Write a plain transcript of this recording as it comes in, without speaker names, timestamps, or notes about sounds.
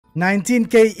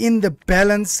19k in the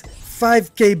balance,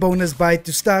 5k bonus buy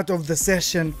to start off the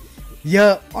session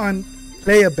here on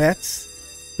Player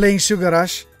Bets, playing Sugar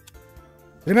Rush.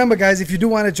 Remember guys, if you do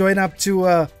want to join up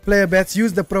to Player Bets,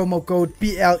 use the promo code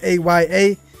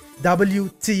PLAYAWTY,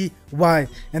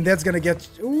 and that's gonna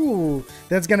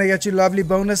get you lovely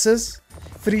bonuses,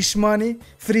 free money,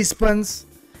 free spins,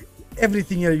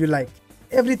 everything here you like.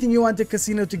 Everything you want a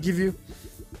casino to give you,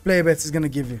 Player Bets is gonna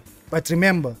give you. But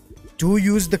remember, do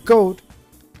use the code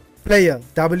player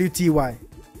WTY.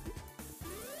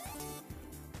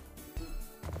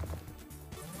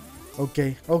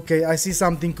 Okay, I see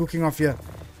something cooking off here.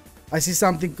 I see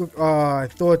something cook. Oh, I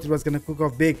thought it was gonna cook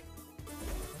off big.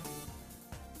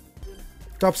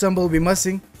 Top symbol we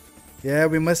missing. Yeah,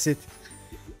 we miss it.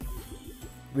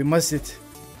 We miss it.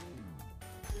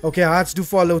 Okay, hearts do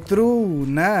follow through.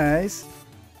 Nice.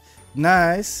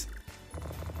 Nice.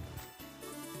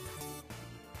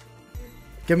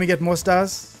 Can we get more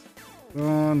stars?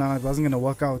 Oh no, it wasn't gonna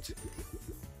work out.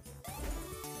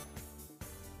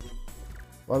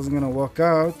 Wasn't gonna work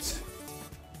out.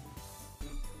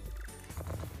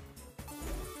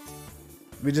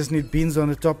 We just need beans on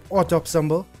the top or top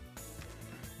symbol.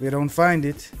 We don't find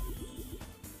it.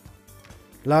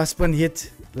 Last spin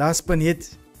hit. Last spin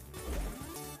hit.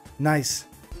 Nice.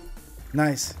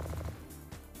 Nice.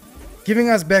 Giving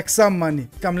us back some money.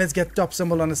 Come, let's get top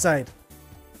symbol on the side.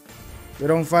 We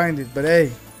don't find it, but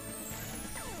hey.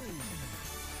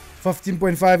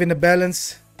 15.5 in the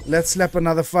balance. Let's slap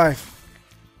another 5.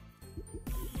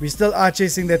 We still are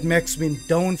chasing that max win.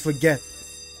 Don't forget.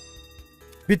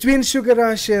 Between Sugar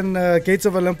Rush and Gates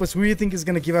of Olympus, who do you think is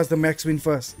going to give us the max win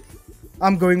first?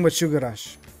 I'm going with Sugar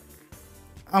Rush.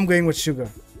 I'm going with Sugar.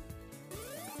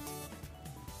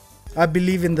 I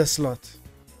believe in the slot.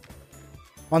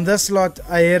 On this slot,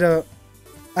 I had a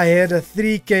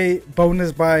 3k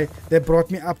bonus buy that brought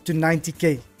me up to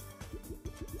 90k.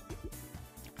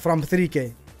 From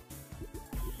 3k.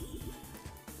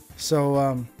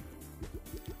 So,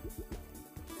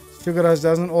 Sugar Rush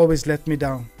doesn't always let me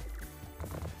down.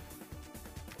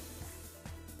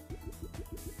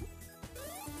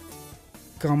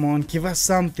 Come on, give us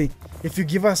something. If you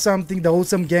give us something, the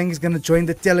wholesome gang is gonna join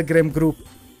the Telegram group.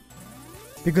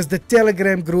 Because the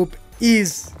Telegram group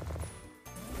is...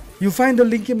 You'll find the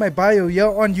link in my bio here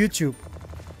on YouTube.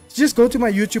 Just go to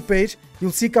my YouTube page.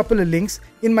 You'll see a couple of links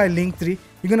in my link tree.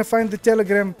 You're gonna find the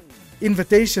Telegram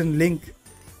invitation link.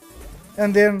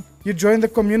 And then you join the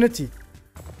community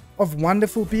of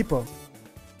wonderful people.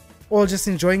 All just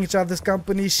enjoying each other's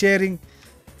company, sharing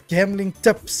gambling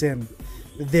tips and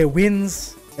their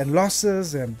wins and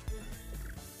losses and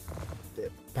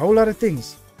a whole lot of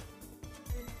things.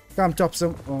 Come top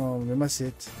some. Oh, we must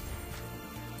hit.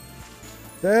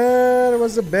 That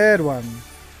was a bad one.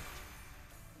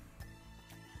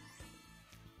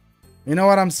 You know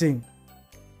what I'm seeing?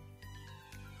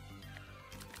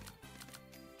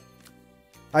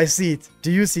 I see it.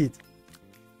 Do you see it?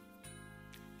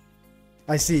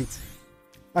 I see it.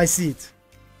 I see it.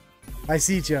 I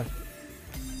see it here.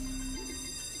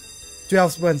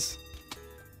 12 spins.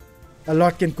 A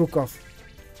lot can cook off.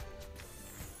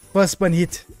 First spin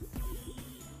hit.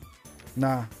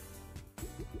 Nah.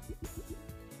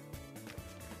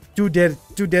 Two dead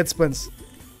spins.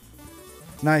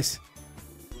 Nice.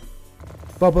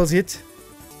 Bubbles hit.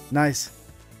 Nice.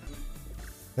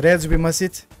 Reds we must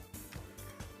hit.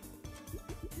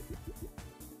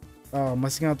 Oh,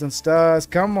 missing out on stars.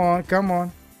 Come on, come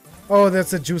on. Oh,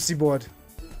 that's a juicy board.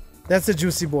 That's a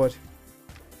juicy board.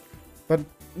 But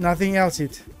nothing else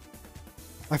hit.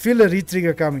 I feel a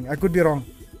re-trigger coming. I could be wrong.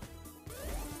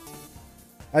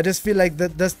 I just feel like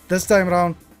that this time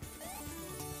around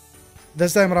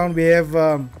we have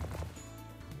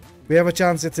a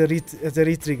chance at a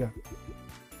re-trigger.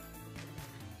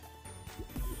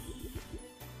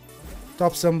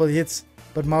 Top symbol hits,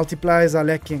 but multipliers are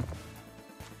lacking.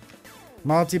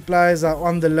 Multipliers are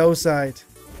on the low side.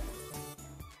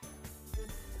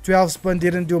 12 spin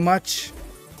didn't do much.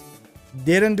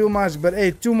 Didn't do much, but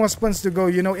hey, 2 more spins to go.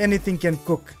 You know, anything can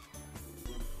cook.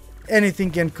 Anything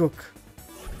can cook.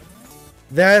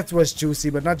 That was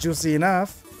juicy, but not juicy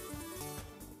enough.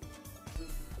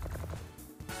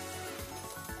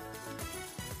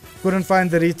 Couldn't find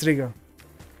the re-trigger.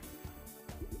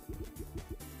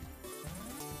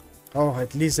 Oh,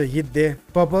 at least a hit there.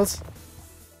 Purples.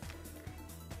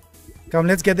 Come,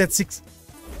 let's get that 6.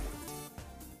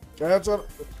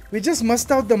 We just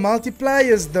missed out the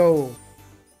multipliers though.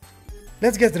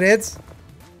 Let's get reds.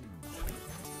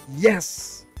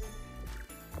 Yes.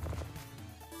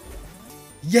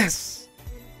 Yes.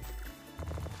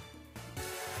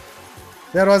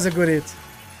 That was a good hit.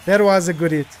 That was a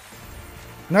good hit.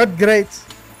 Not great,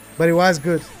 but it was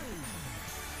good.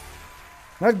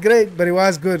 Not great, but it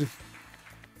was good.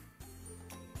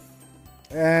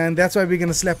 And that's why we're going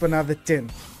to slap another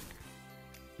 10.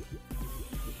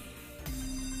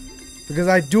 Because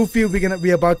I do feel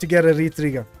we're about to get a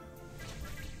re-trigger.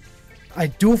 I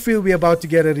do feel we're about to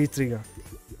get a re-trigger.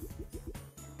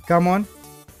 Come on.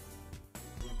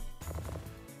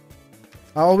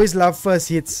 I always love first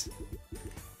hits.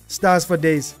 Stars for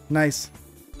days. Nice.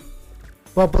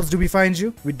 Purples, do we find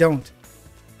you? We don't.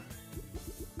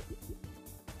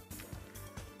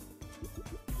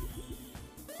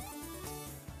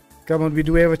 Come on, we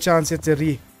do have a chance at a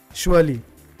re. Surely.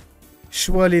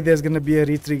 Surely there's gonna be a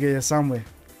re-trigger here somewhere.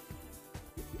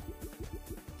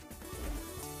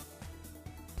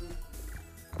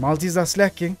 Multis are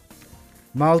slacking.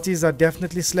 Multis are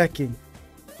definitely slacking.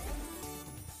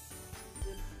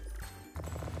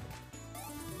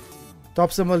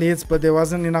 Top symbol hits, but there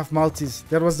wasn't enough multis.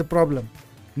 That was the problem.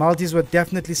 Multis were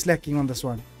definitely slacking on this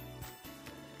one.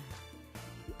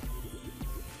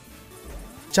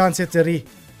 Chance at a re.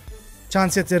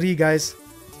 Chance at a re, guys.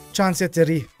 Chance at a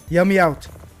re. Hear me out.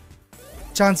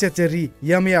 Chance at a re.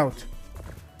 Hear me out.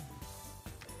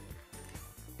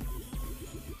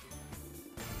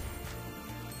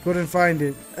 Couldn't find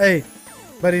it. Hey,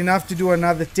 but enough to do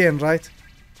another 10, right?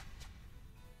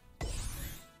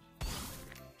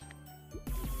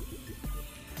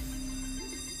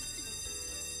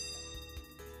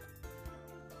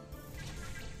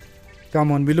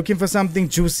 Come on, we're looking for something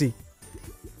juicy.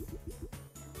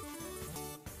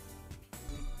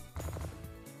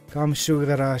 Come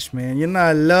Sugar Rush, man. You know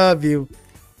I love you.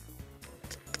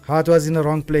 Heart was in the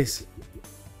wrong place.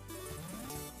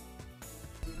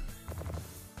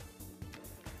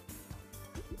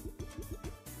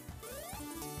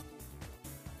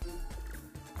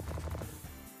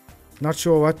 Not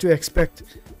sure what to expect,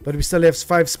 but we still have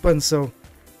 5 spins, so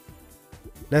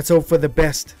let's hope for the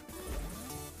best.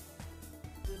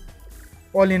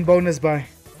 All in bonus buy.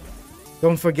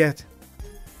 Don't forget.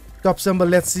 Top symbol,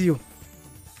 let's see you.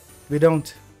 We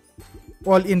don't.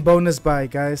 All in bonus buy,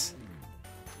 guys.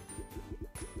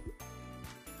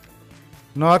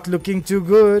 Not looking too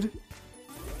good.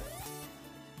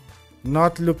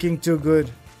 Not looking too good.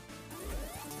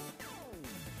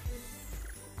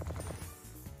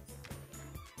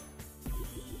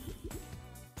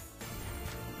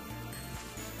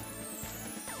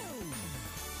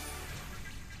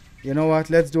 You know what?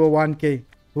 Let's do a 1K.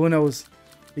 Who knows?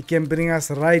 It can bring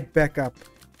us right back up.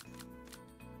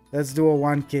 Let's do a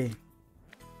 1K.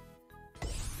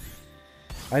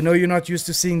 I know you're not used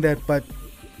to seeing that, but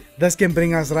this can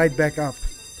bring us right back up.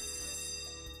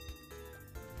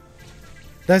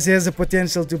 This has the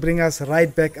potential to bring us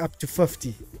right back up to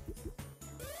 50.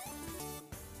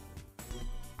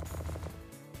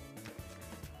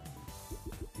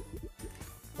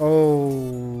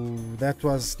 Oh, that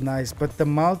was nice. But the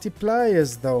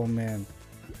multipliers though, man.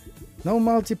 No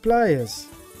multipliers.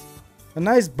 A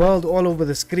nice build all over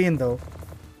the screen though.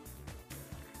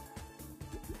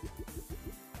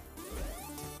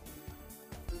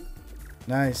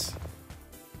 Nice.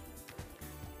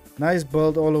 Nice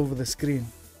build all over the screen.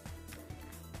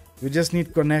 We just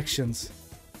need connections.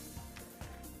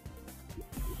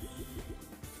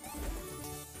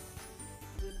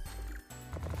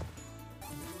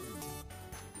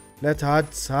 Let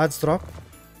hearts drop.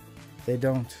 They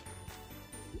don't.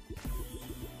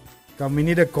 Come, we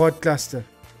need a chord cluster.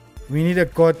 We need a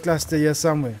chord cluster here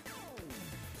somewhere.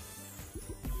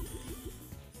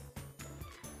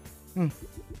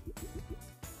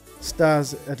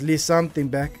 Stars, at least something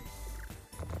back.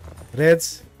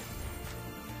 Reds.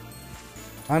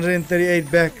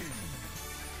 138 back.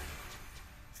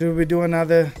 Should we do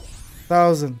another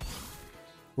 1,000?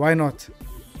 Why not?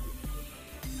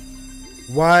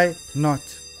 Why not?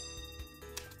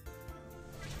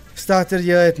 Started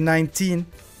here at 19.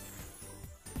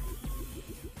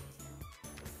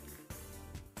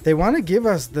 They want to give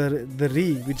us the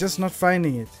re. We're just not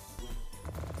finding it.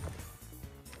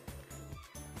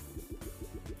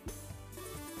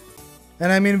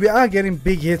 And I mean, we are getting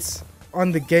big hits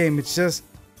on the game. It's just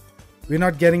we're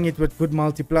not getting it with good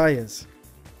multipliers.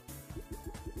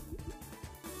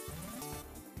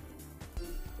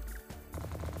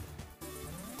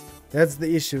 That's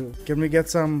the issue. Can we get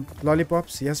some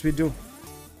lollipops? Yes, we do.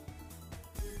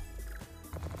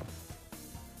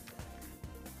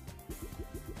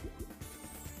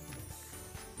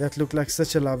 That looked like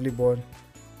such a lovely board.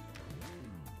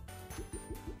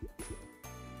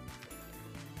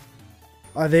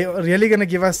 Are they really gonna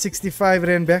give us 65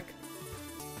 rand back?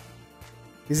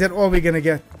 Is that all we're gonna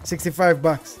get? 65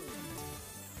 bucks.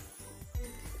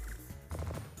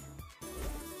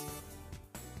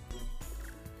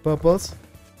 Purples.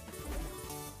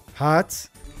 Hearts.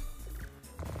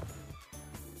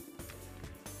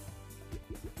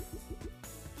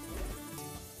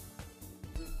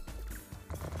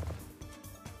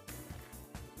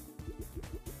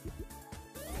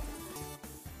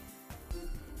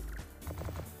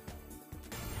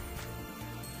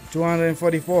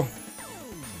 $244.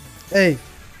 Hey,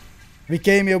 we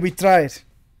came here, we tried.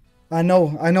 I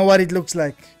know what it looks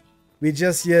like. We're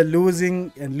just here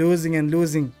losing and losing and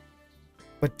losing.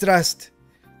 But trust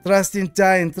in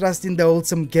Ty and trust in the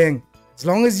wholesome gang. As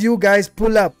long as you guys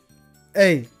pull up,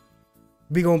 hey,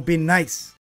 we gonna be nice.